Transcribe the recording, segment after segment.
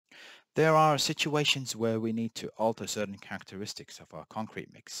There are situations where we need to alter certain characteristics of our concrete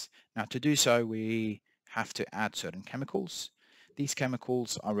mix. Now, to do so, we have to add certain chemicals. These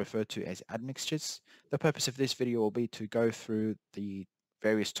chemicals are referred to as admixtures. The purpose of this video will be to go through the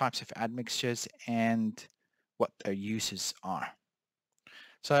various types of admixtures and what their uses are.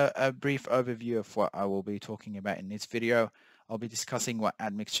 So a brief overview of what I will be talking about in this video. I'll be discussing what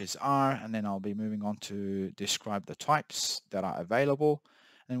admixtures are, and then I'll be moving on to describe the types that are available.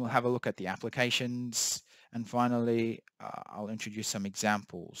 And we'll have a look at the applications. And finally, I'll introduce some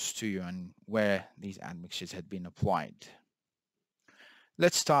examples to you on where these admixtures had been applied.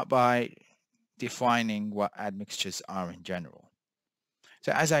 Let's start by defining what admixtures are in general.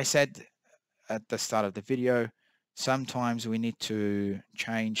 So as I said at the start of the video, sometimes we need to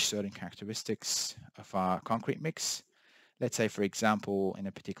change certain characteristics of our concrete mix. Let's say, for example, in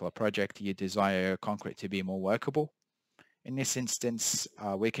a particular project, you desire concrete to be more workable. In this instance,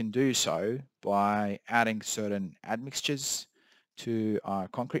 we can do so by adding certain admixtures to our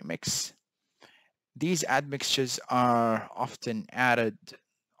concrete mix. These admixtures are often added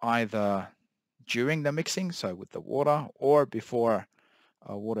either during the mixing, so with the water, or before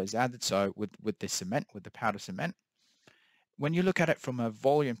water is added, so with the cement, with the powder cement. When you look at it from a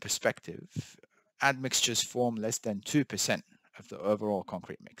volume perspective, admixtures form less than 2% of the overall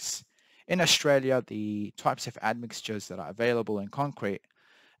concrete mix. In Australia, the types of admixtures that are available in concrete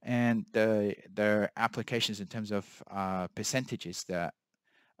and their applications in terms of percentages that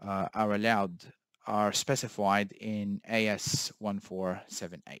are allowed are specified in AS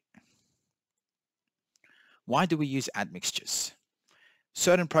 1478. Why do we use admixtures?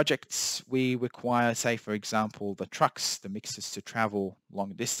 Certain projects we require, say for example, the trucks, the mixers to travel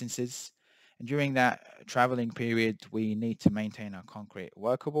long distances. And during that traveling period, we need to maintain our concrete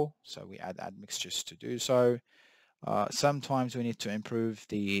workable, so we add admixtures to do so. Sometimes we need to improve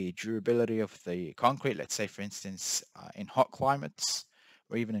the durability of the concrete, let's say for instance in hot climates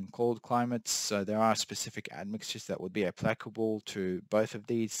or even in cold climates. So there are specific admixtures that would be applicable to both of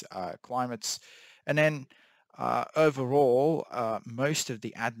these climates. And then overall, most of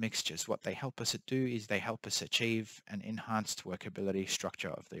the admixtures, what they help us do is they help us achieve an enhanced workability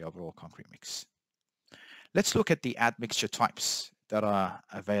structure of the overall concrete mix. Let's look at the admixture types that are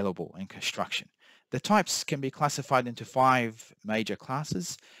available in construction. The types can be classified into 5 major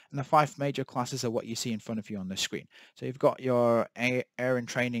classes, and the 5 major classes are what you see in front of you on the screen. So you've got your air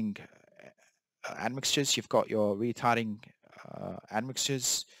entraining admixtures, you've got your retarding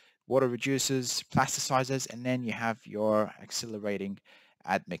admixtures, water reducers, plasticizers, and then you have your accelerating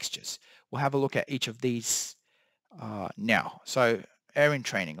admixtures. We'll have a look at each of these now. So air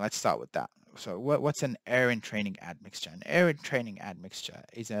entraining, let's start with that. So what's an air entraining admixture? An air entraining admixture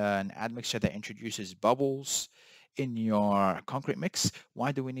is an admixture that introduces bubbles in your concrete mix.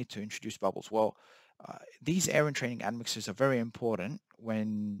 Why do we need to introduce bubbles? Well, these air entraining admixtures are very important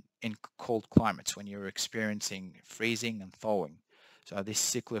when in cold climates, when you're experiencing freezing and thawing. So this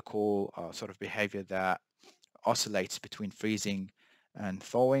cyclical sort of behavior that oscillates between freezing and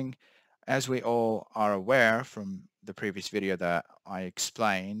thawing. As we all are aware from the previous video that I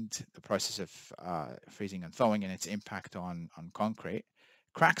explained the process of freezing and thawing and its impact on concrete,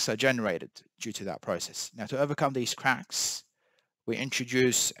 cracks are generated due to that process. Now, to overcome these cracks, we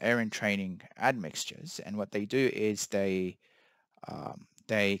introduce air entraining admixtures, and what they do is they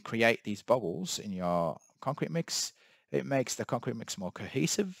create these bubbles in your concrete mix. It makes the concrete mix more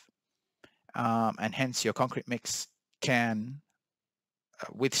cohesive, and hence your concrete mix can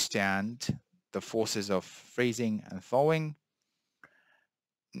withstand the forces of freezing and thawing.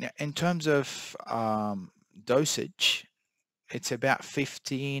 In terms of dosage, it's about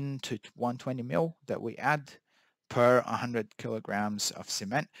 15 to 120 mil that we add per 100 kilograms of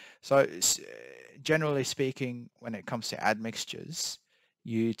cement. So generally speaking, when it comes to admixtures,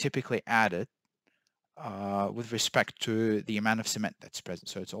 you typically add it with respect to the amount of cement that's present.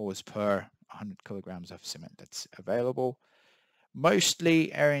 So it's always per 100 kilograms of cement that's available.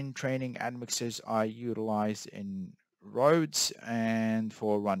 Mostly air entraining admixtures are utilized in roads and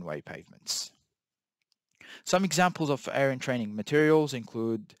for runway pavements. Some examples of air entraining materials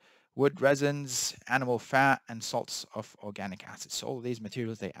include wood resins, animal fat, and salts of organic acids. So all of these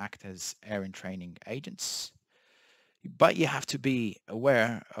materials, they act as air entraining agents. But you have to be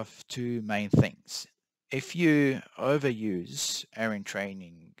aware of 2 main things. If you overuse air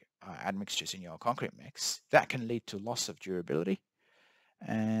entraining admixtures in your concrete mix, that can lead to loss of durability,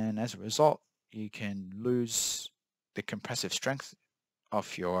 and as a result you can lose the compressive strength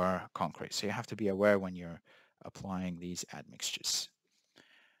of your concrete. So you have to be aware when you're applying these admixtures.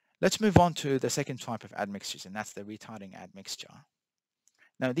 Let's move on to the second type of admixtures, and that's the retarding admixture.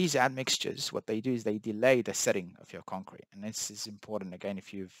 Now, these admixtures, what they do is they delay the setting of your concrete, and this is important again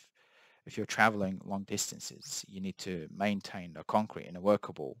if you're traveling long distances. You need to maintain the concrete in a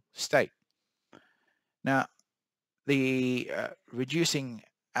workable state. Now, the reducing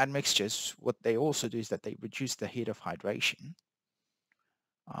admixtures, what they also do is that they reduce the heat of hydration.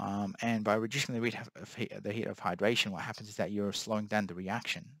 And by reducing the heat of hydration, what happens is that you're slowing down the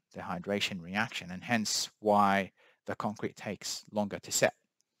reaction, the hydration reaction, and hence why the concrete takes longer to set.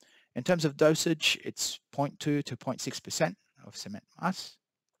 In terms of dosage, it's 0.2 to 0.6% of cement mass.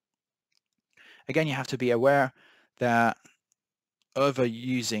 Again, you have to be aware that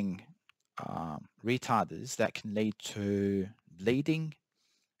overusing retarders, that can lead to bleeding,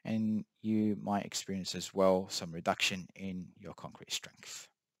 and you might experience as well some reduction in your concrete strength.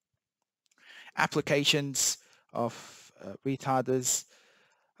 Applications of retarders,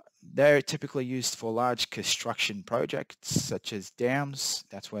 they're typically used for large construction projects such as dams.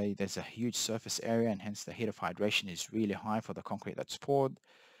 That's where there's a huge surface area, and hence the heat of hydration is really high for the concrete that's poured.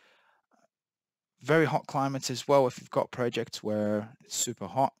 Very hot climates as well. If you've got projects where it's super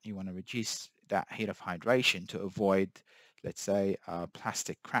hot, you want to reduce that heat of hydration to avoid, let's say,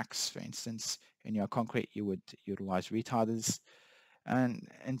 plastic cracks, for instance, in your concrete. You would utilize retarders. And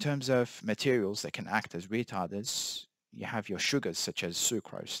in terms of materials that can act as retarders, you have your sugars such as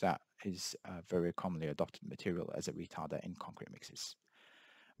sucrose. That is a very commonly adopted material as a retarder in concrete mixes.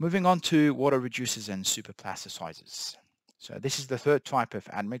 Moving on to water reducers and superplasticizers. So this is the third type of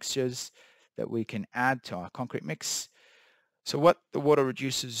admixtures that we can add to our concrete mix. So what the water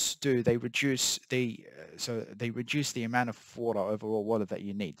reducers do, they reduce the amount of water, overall water, that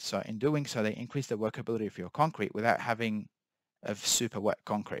you need. So in doing so, they increase the workability of your concrete without having a super wet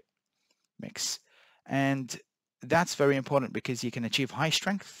concrete mix. And that's very important because you can achieve high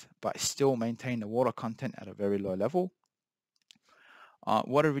strength but still maintain the water content at a very low level.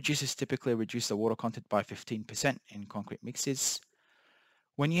 Water reducers typically reduce the water content by 15% in concrete mixes.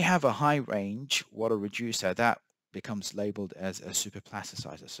 When you have a high range water reducer, that becomes labeled as a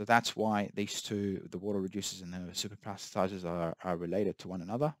superplasticizer. So that's why these two, the water reducers and the superplasticizers, are related to one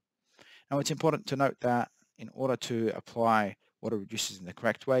another. Now, it's important to note that in order to apply water reducers in the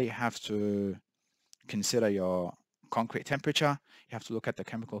correct way, you have to consider your concrete temperature, you have to look at the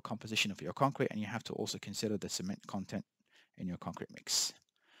chemical composition of your concrete, and you have to also consider the cement content in your concrete mix.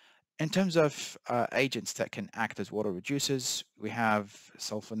 In terms of agents that can act as water reducers, we have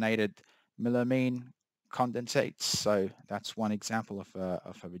sulfonated melamine condensates. So that's one example of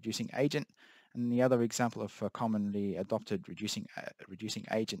a reducing agent. And the other example of a commonly adopted reducing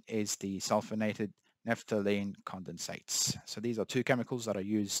agent is the sulfonated naphthalene condensates. So these are two chemicals that are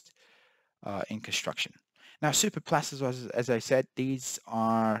used in construction. Now, superplasticizers, as I said, these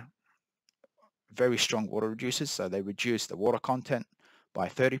are very strong water reducers. So they reduce the water content by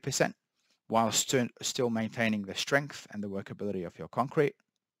 30% while still maintaining the strength and the workability of your concrete.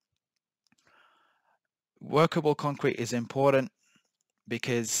 Workable concrete is important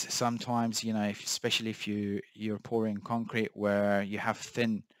because sometimes, you know, especially if you're pouring concrete where you have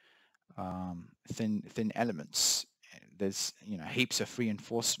thin elements, there's, you know, heaps of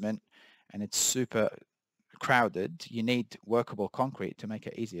reinforcement and it's super crowded, you need workable concrete to make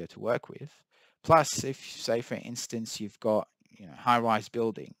it easier to work with. Plus, if, say, for instance, you've got, you know, high-rise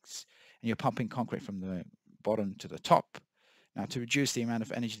buildings and you're pumping concrete from the bottom to the top, now to reduce the amount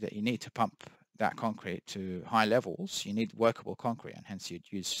of energy that you need to pump that concrete to high levels, you need workable concrete, and hence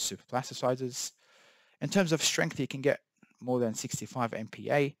you'd use superplasticizers. In terms of strength, you can get more than 65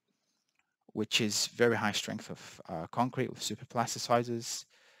 MPa, which is very high strength of concrete with superplasticizers.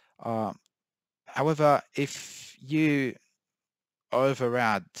 However, if you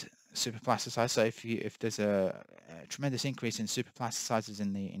over-add superplasticizers, so if there's a tremendous increase in superplasticizers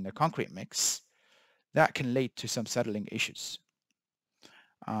in the concrete mix, that can lead to some settling issues.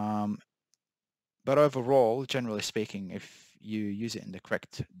 But overall, generally speaking, if you use it in the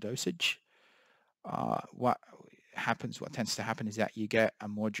correct dosage, what tends to happen is that you get a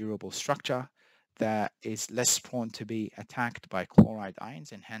more durable structure that is less prone to be attacked by chloride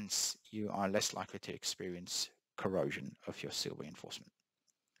ions, and hence you are less likely to experience corrosion of your steel reinforcement.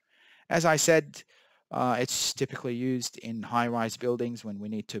 As I said, it's typically used in high-rise buildings when we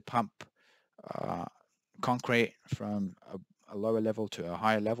need to pump concrete from a lower level to a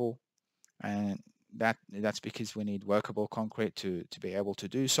higher level, and that's because we need workable concrete to be able to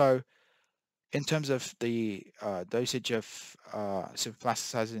do so. In terms of the dosage of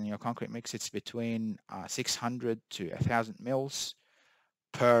superplasticizers in your concrete mix, it's between 600 to 1,000 mils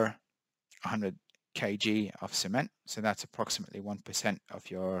per 100 kg of cement. So that's approximately 1% of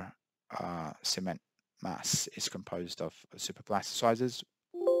your cement mass is composed of superplasticizers,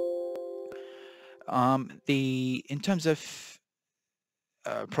 In terms of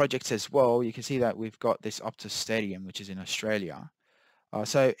projects as well, you can see that we've got this Optus Stadium, which is in Australia.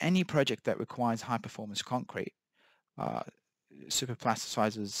 So any project that requires high performance concrete, uh, super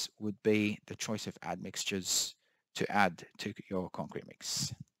plasticizers would be the choice of admixtures to add to your concrete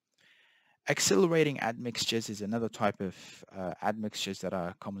mix. Accelerating admixtures is another type of admixtures that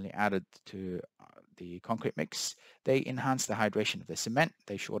are commonly added to the concrete mix. They enhance the hydration of the cement,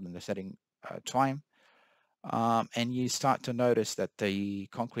 they shorten the setting time, and you start to notice that the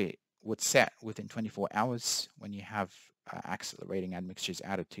concrete would set within 24 hours when you have accelerating admixtures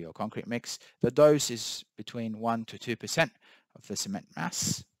added to your concrete mix. The dose is between 1 to 2% of the cement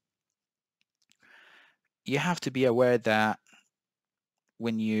mass. You have to be aware that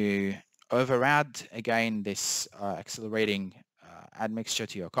when you over-add, again, this accelerating admixture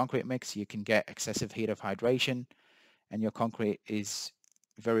to your concrete mix, you can get excessive heat of hydration, and your concrete is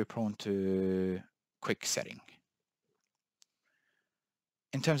very prone to quick setting.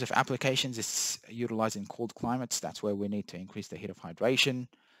 In terms of applications, it's utilized in cold climates. That's where we need to increase the heat of hydration,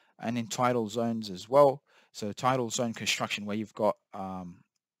 and in tidal zones as well. So tidal zone construction, where you've got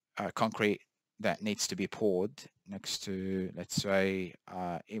concrete that needs to be poured next to, let's say,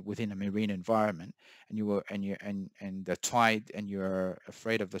 within a marine environment, and the tide, and you're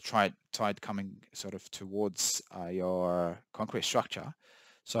afraid of the tide coming sort of towards your concrete structure.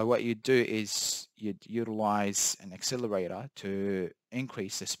 So what you do is you'd utilize an accelerator to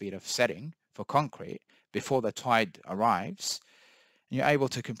increase the speed of setting for concrete before the tide arrives. And you're able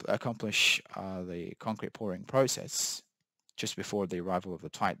to accomplish the concrete pouring process just before the arrival of the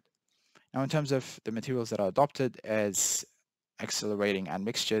tide. Now, in terms of the materials that are adopted as accelerating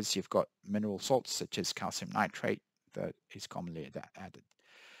admixtures, you've got mineral salts such as calcium nitrate that is commonly added.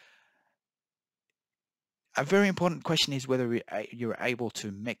 A very important question is whether you're able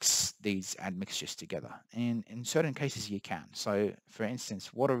to mix these admixtures together. And in certain cases, you can. So, for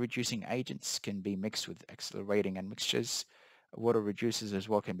instance, water reducing agents can be mixed with accelerating admixtures. Water reducers as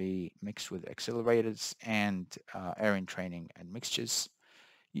well can be mixed with accelerators and air entraining admixtures.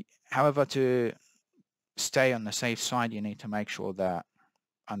 However, to stay on the safe side, you need to make sure that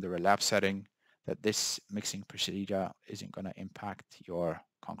under a lab setting, that this mixing procedure isn't going to impact your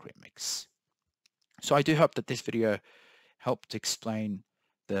concrete mix. So I do hope that this video helped explain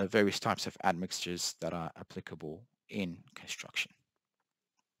the various types of admixtures that are applicable in construction.